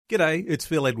G'day, it's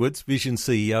Phil Edwards, Vision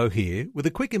CEO here, with a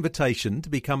quick invitation to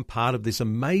become part of this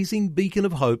amazing beacon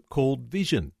of hope called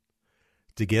Vision.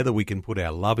 Together we can put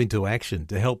our love into action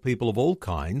to help people of all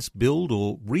kinds build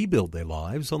or rebuild their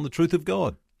lives on the truth of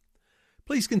God.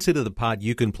 Please consider the part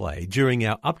you can play during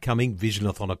our upcoming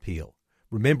Visionathon appeal,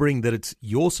 remembering that it's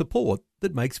your support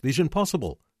that makes Vision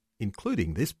possible,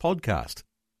 including this podcast.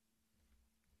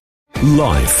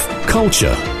 Life,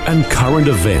 culture, and current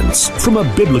events from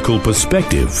a biblical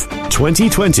perspective.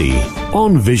 2020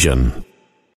 on Vision.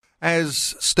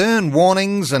 As stern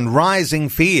warnings and rising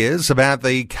fears about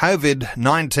the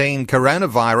COVID-19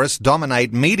 coronavirus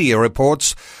dominate media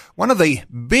reports, one of the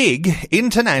big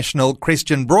international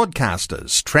Christian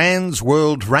broadcasters, Trans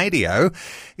World Radio,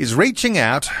 is reaching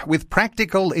out with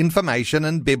practical information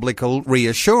and biblical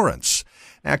reassurance.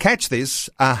 Now catch this,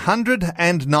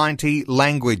 190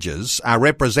 languages are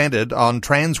represented on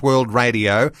Trans World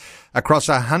Radio across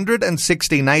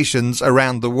 160 nations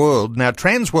around the world. Now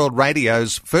Trans World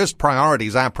Radio's first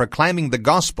priorities are proclaiming the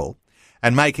gospel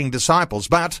and making disciples.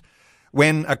 But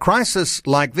when a crisis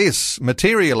like this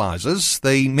materializes,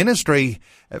 the ministry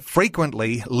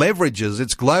frequently leverages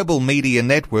its global media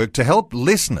network to help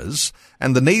listeners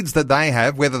and the needs that they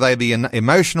have, whether they be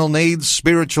emotional needs,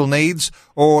 spiritual needs,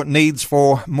 or needs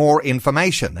for more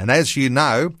information. And as you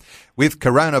know, with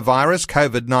coronavirus,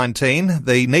 COVID-19,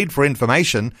 the need for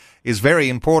information is very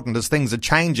important as things are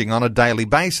changing on a daily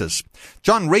basis.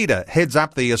 John Reeder heads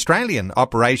up the Australian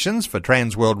operations for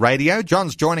Trans World Radio.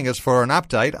 John's joining us for an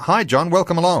update. Hi, John.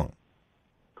 Welcome along.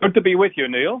 Good to be with you,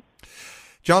 Neil.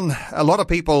 John, a lot of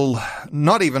people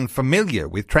not even familiar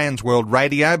with Trans World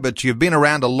Radio, but you've been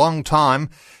around a long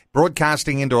time,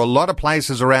 broadcasting into a lot of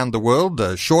places around the world,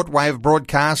 shortwave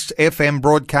broadcasts, FM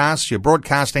broadcasts, you're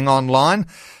broadcasting online.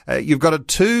 You've got a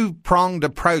two-pronged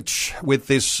approach with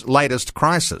this latest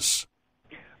crisis.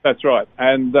 That's right.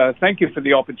 And thank you for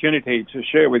the opportunity to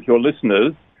share with your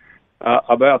listeners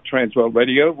about Trans World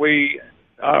Radio. We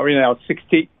are in our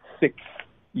 66th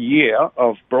year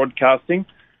of broadcasting.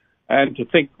 And to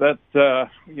think that,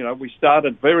 we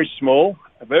started very small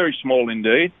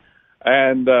indeed,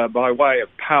 and by way of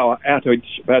power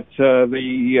outage, but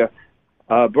the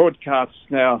broadcasts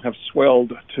now have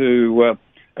swelled to,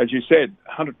 as you said,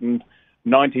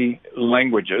 190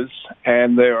 languages,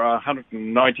 and there are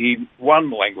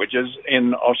 191 languages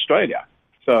in Australia.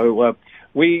 So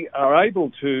we are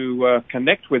able to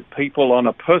connect with people on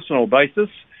a personal basis,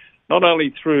 not only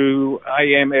through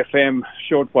AM, FM,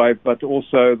 shortwave, but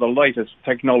also the latest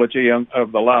technology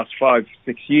of the last 5-6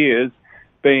 years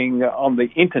being on the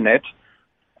internet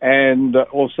and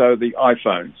also the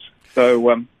iPhones.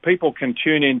 So people can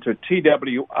tune in to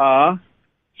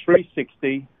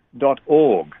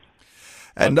twr360.org.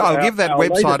 And I'll give that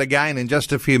website again in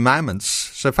just a few moments.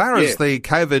 So far as the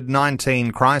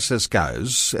COVID-19 crisis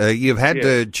goes, you've had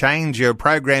to change your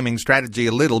programming strategy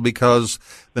a little because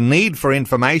the need for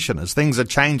information, as things are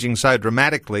changing so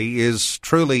dramatically, is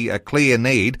truly a clear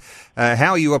need. How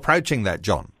are you approaching that,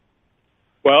 John?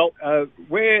 Well,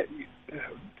 we're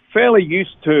fairly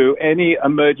used to any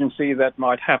emergency that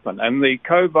might happen, and the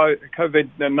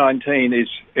COVID-19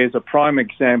 is a prime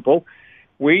example.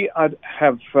 We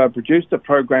have produced a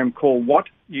program called What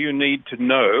You Need to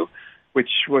Know, which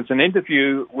was an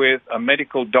interview with a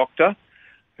medical doctor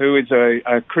who is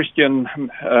a Christian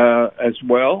as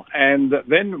well. And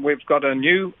then we've got a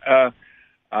new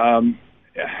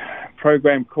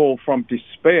program called From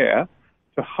Despair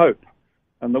to Hope.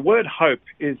 And the word hope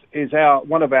is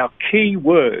one of our key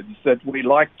words that we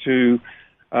like to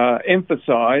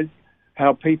emphasize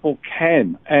how people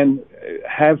can and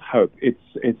have hope.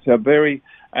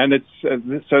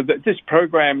 This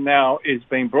program now is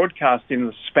being broadcast in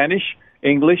the Spanish,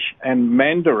 English, and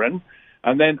Mandarin,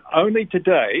 and then only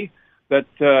today that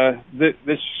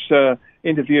this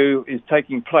interview is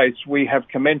taking place, we have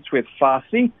commenced with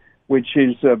Farsi, which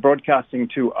is broadcasting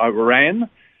to Iran,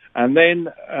 and then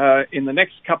in the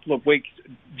next couple of weeks,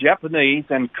 Japanese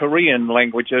and Korean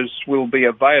languages will be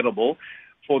available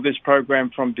for this program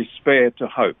From Despair to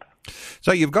Hope.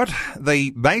 So you've got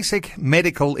the basic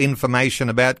medical information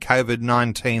about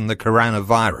COVID-19, the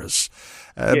coronavirus.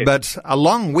 But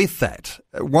along with that,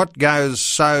 what goes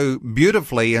so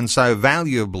beautifully and so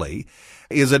valuably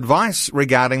is advice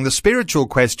regarding the spiritual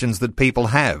questions that people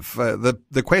have,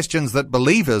 the questions that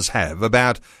believers have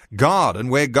about God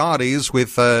and where God is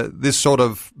with this sort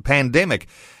of pandemic.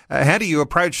 How do you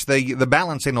approach the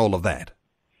balance in all of that?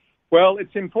 Well,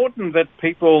 it's important that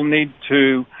people need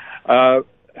to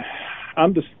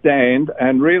understand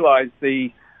and realize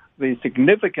the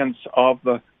significance of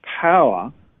the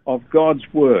power of God's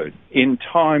Word in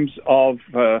times of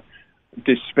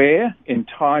despair, in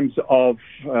times of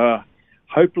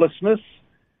hopelessness,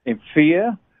 in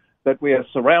fear that we are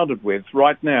surrounded with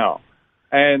right now.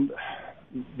 And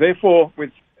therefore,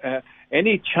 with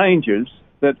any changes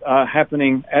that are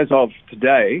happening as of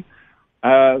today,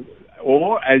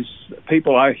 or as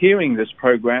people are hearing this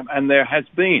program, and there has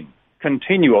been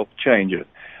continual changes,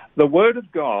 the Word of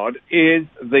God is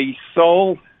the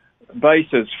sole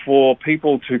basis for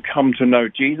people to come to know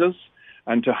Jesus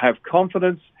and to have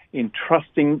confidence in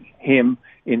trusting Him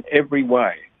in every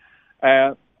way.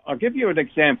 I'll give you an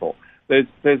example.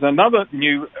 There's another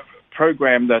new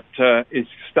program that is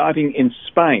starting in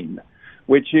Spain,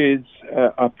 which is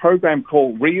a program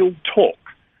called Real Talk,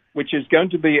 which is going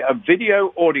to be a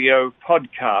video audio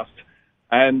podcast.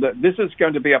 And this is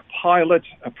going to be a pilot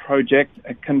project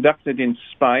conducted in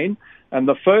Spain. And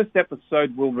the first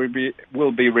episode will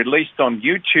be released on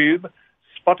YouTube,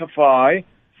 Spotify,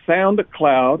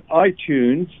 SoundCloud,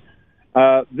 iTunes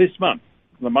this month,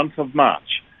 the month of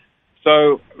March.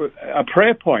 So a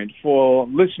prayer point for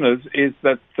listeners is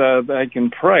that they can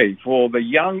pray for the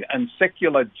young and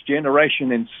secular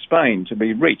generation in Spain to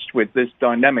be reached with this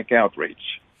dynamic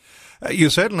outreach.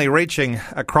 You're certainly reaching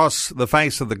across the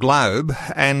face of the globe,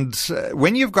 and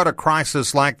when you've got a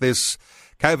crisis like this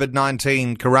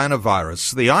COVID-19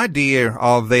 coronavirus, the idea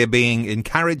of there being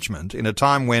encouragement in a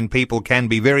time when people can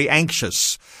be very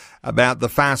anxious about the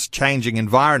fast-changing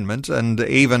environment and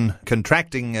even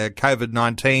contracting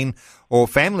COVID-19 or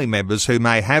family members who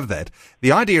may have that,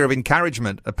 the idea of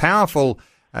encouragement, a powerful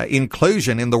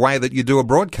inclusion in the way that you do a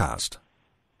broadcast.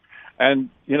 And,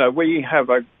 you know, we have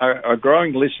a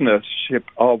growing listenership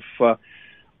of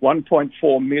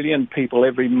 1.4 million people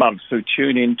every month who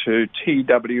tune into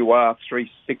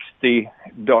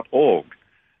TWR360.org.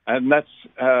 And that's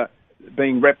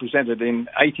being represented in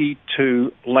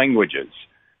 82 languages.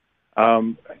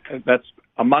 That's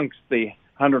amongst the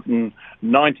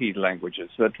 190 languages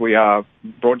that we are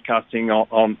broadcasting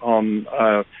on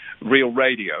real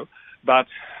radio. But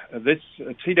this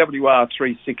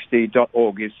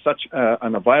TWR360.org is such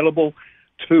an available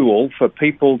tool for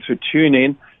people to tune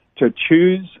in, to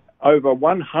choose over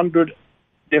 100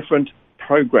 different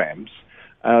programs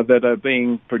that are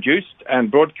being produced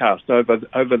and broadcast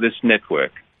over this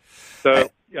network. So,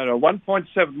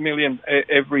 1.7 million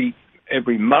every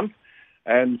month,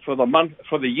 and for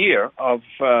the year of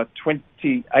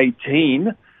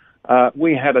 2018,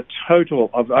 we had a total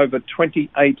of over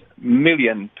 28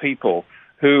 million people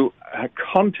who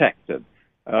contacted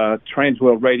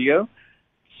Transworld Radio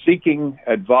seeking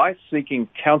advice, seeking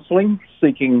counseling,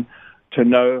 seeking to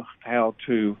know how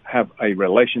to have a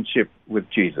relationship with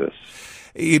Jesus.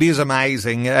 It is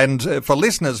amazing. And for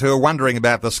listeners who are wondering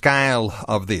about the scale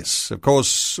of this, of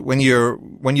course, when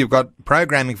you've got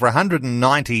programming for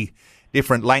 190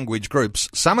 different language groups,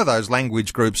 some of those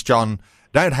language groups, John,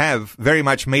 don't have very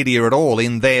much media at all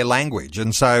in their language.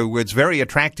 And so it's very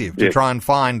attractive to try and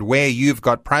find where you've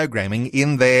got programming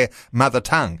in their mother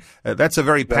tongue. That's a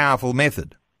very powerful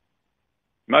method.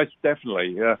 Most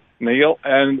definitely, Neil.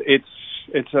 And it's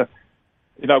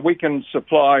we can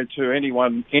supply to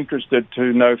anyone interested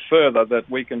to know further that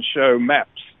we can show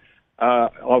maps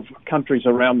of countries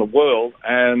around the world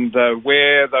and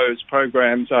where those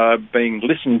programs are being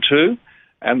listened to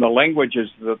and the languages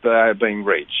that they are being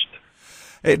reached.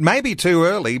 It may be too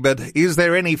early, but is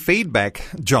there any feedback,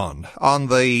 John, on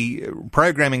the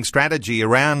programming strategy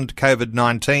around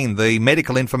COVID-19, the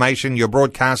medical information you're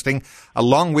broadcasting,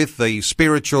 along with the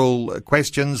spiritual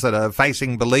questions that are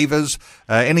facing believers?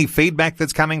 Any feedback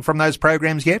that's coming from those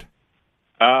programs yet?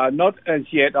 Not as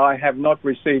yet. I have not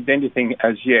received anything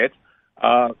as yet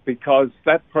because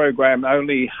that program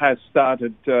only has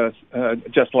started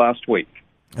just last week.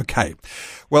 Okay.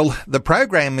 Well, the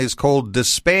program is called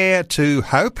Despair to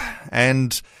Hope,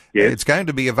 and it's going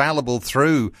to be available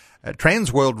through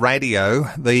Transworld Radio,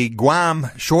 the Guam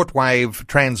shortwave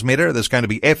transmitter. There's going to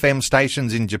be FM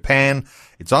stations in Japan.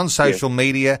 It's on social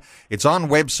media. It's on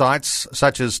websites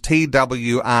such as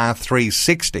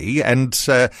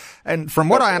TWR360. And from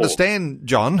what I understand,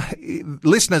 John,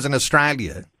 listeners in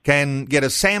Australia can get a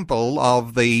sample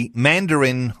of the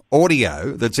Mandarin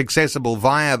audio that's accessible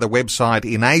via the website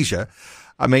in Asia.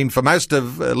 I mean, for most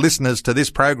of listeners to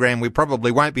this program, we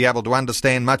probably won't be able to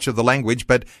understand much of the language,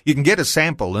 but you can get a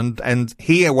sample and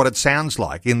hear what it sounds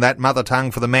like in that mother tongue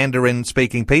for the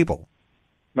Mandarin-speaking people.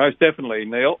 Most definitely,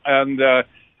 Neil. And,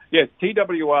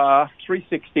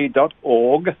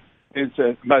 TWR360.org is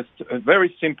a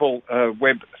very simple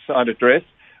website address,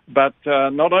 but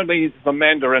not only the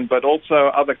Mandarin, but also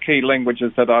other key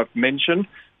languages that I've mentioned.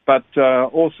 but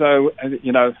also,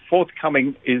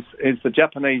 forthcoming is the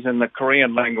Japanese and the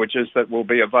Korean languages that will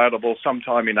be available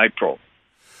sometime in April.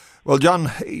 Well, John,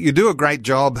 you do a great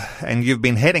job, and you've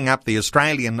been heading up the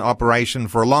Australian operation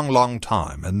for a long, long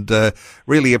time, and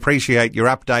really appreciate your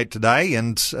update today.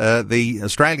 And the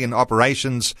Australian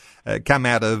operations come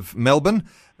out of Melbourne.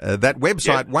 That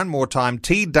website, one more time,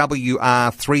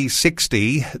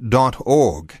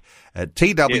 twr360.org.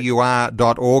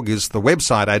 twr.org is the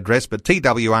website address, but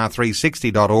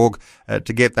twr360.org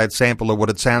to get that sample of what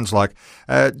it sounds like.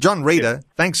 John Reader,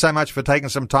 thanks so much for taking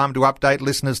some time to update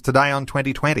listeners today on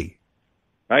 2020.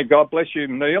 May God bless you,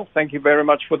 Neil. Thank you very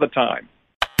much for the time.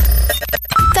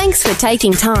 Thanks for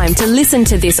taking time to listen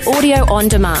to this audio on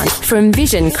demand from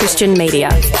Vision Christian Media.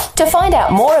 To find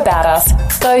out more about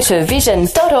us, go to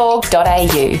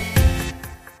vision.org.au.